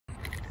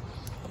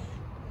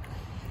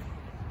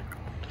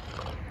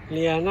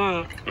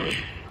Liana,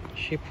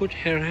 she put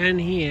her hand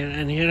here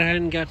and her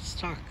hand got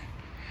stuck.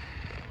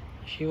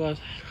 She was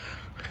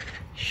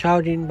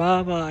shouting,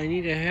 "Baba, I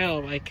need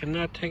help. I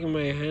cannot take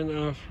my hand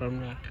off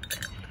from that."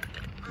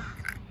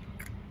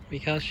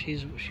 Because she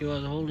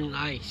was holding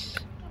ice.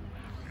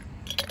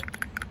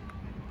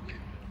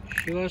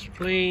 She was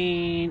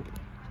playing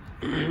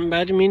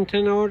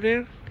badminton over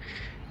there.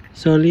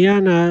 So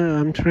Liana,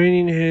 I'm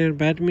training her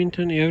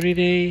badminton every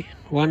day,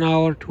 1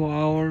 hour, 2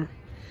 hours.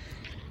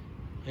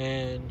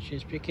 And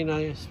she's picking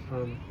ice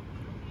from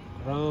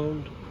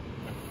ground.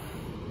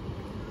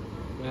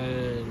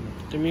 And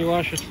let me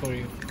wash it for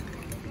you.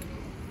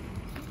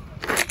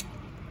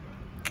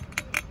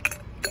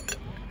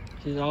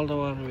 This is all the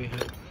water we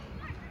have.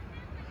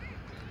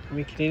 Let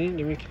me clean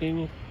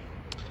it.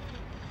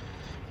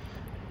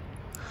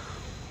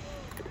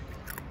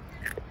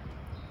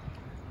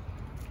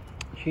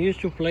 She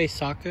used to play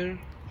soccer,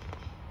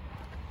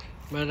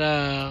 but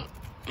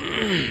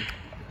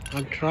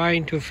I'm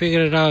trying to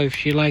figure it out if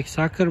she likes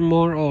soccer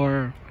more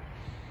or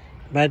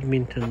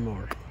badminton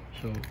more.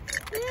 So,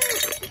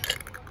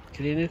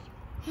 clean it.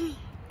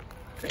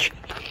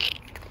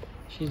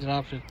 She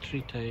dropped it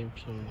 3 times,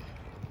 so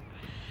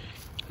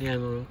yeah,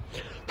 no.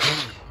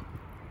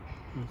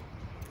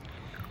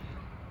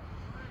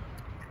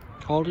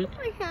 Hold it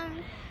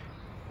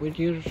with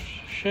your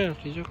shirt.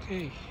 It's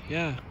okay.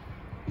 Yeah.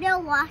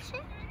 You'll wash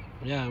it?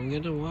 Yeah, I'm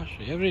gonna wash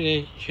it every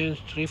day.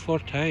 Change 3-4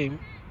 times.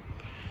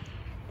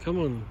 Come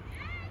on.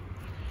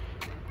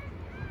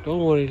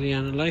 Don't worry,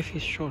 Liana. Life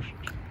is short.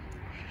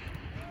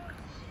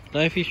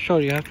 Life is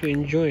short. You have to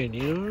enjoy it.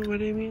 You know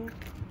what I mean?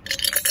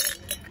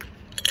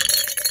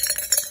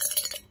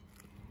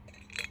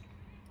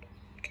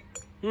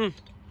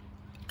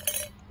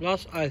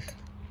 Lost ice.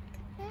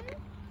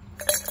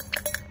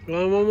 You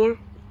want one more?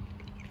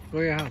 What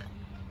do you have?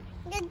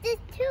 There's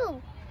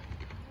 2.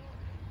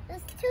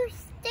 There's 2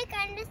 stick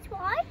on this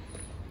one.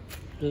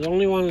 There's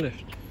only one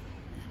left.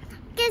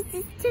 Because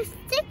it's 2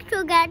 stick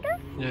together.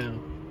 Yeah.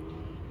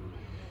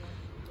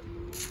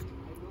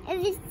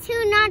 If it's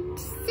 2 not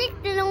stick,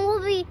 then it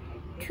will be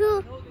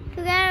 2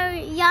 together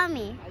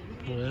yummy.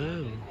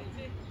 Wow.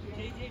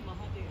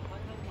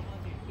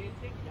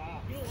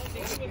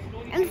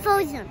 And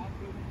frozen.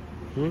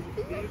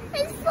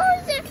 It's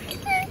frozen.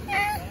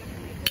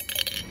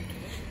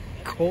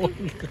 Cold.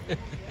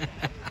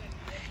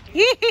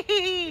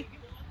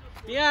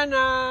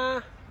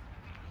 Liana.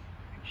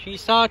 She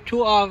saw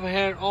 2 of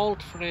her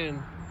old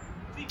friends.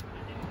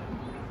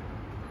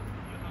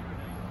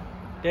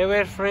 They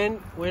were friends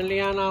when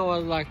Liana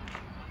was like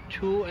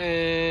 2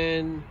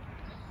 and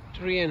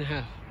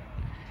 3.5.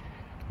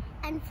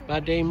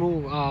 But they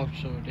moved out,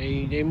 so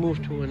they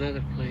moved to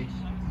another place.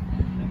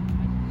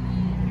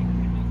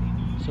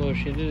 So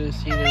she didn't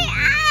see them.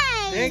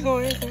 There you go.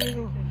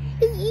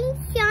 You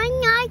shall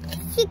not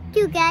stick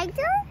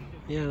together?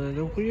 Yeah, now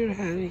don't put your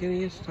hand, you're gonna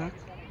get stuck.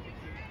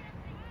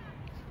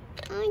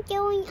 I'm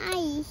doing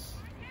ice.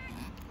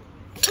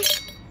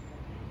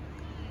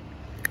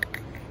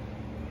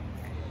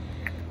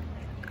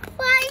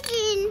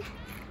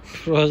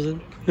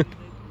 Frozen.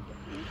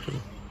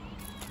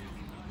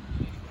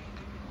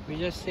 We're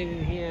just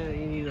sitting here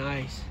eating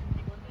ice.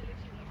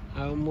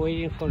 I'm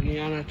waiting for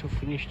Liana to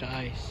finish the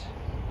ice.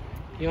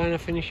 You wanna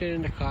finish it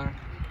in the car?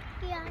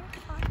 Yeah.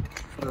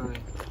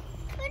 Alright.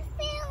 But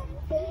film.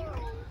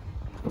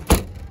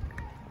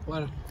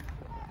 What?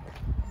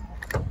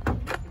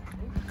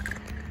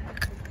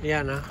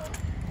 Liana,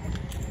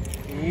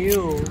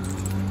 you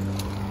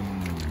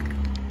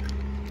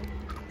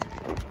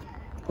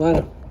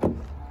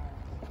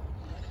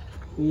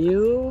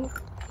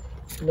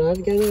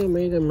not gonna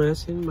make a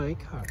mess in my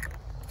car.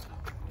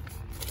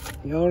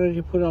 You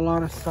already put a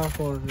lot of stuff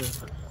over there.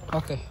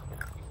 Okay,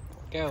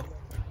 go.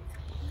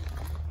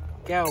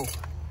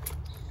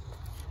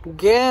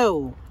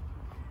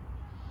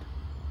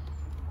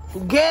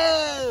 Get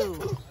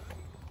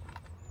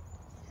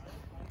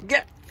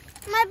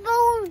My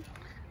balloon.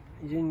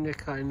 it's in the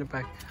car in the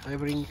back. I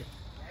bring it.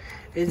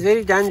 It's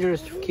very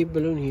dangerous to keep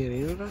balloon here,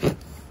 you know that?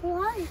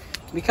 Why?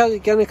 Because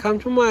it's gonna come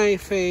to my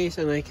face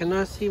and I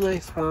cannot see my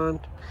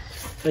front.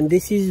 And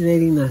this is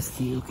very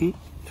nasty, okay?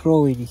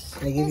 Throw it.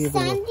 I give you a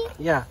balloon.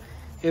 Yeah.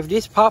 If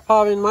this pop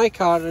up in my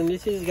car, then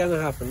this is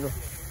gonna happen. No?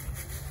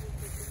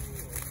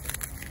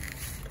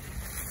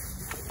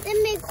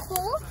 They make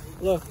hole?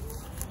 Look.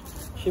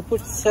 She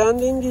put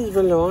sand in this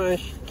balloon and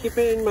she keep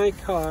it in my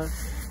car.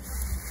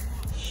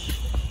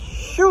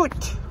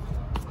 Shoot!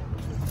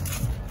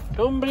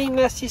 Don't bring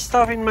nasty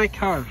stuff in my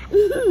car.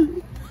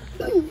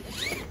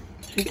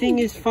 You think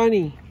it's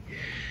funny?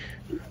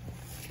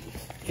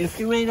 If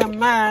you made a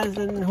mess,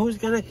 then who's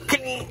gonna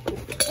clean?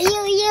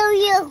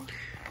 You.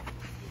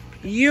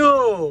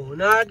 You,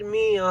 not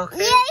me,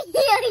 okay?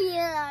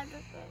 Yeah.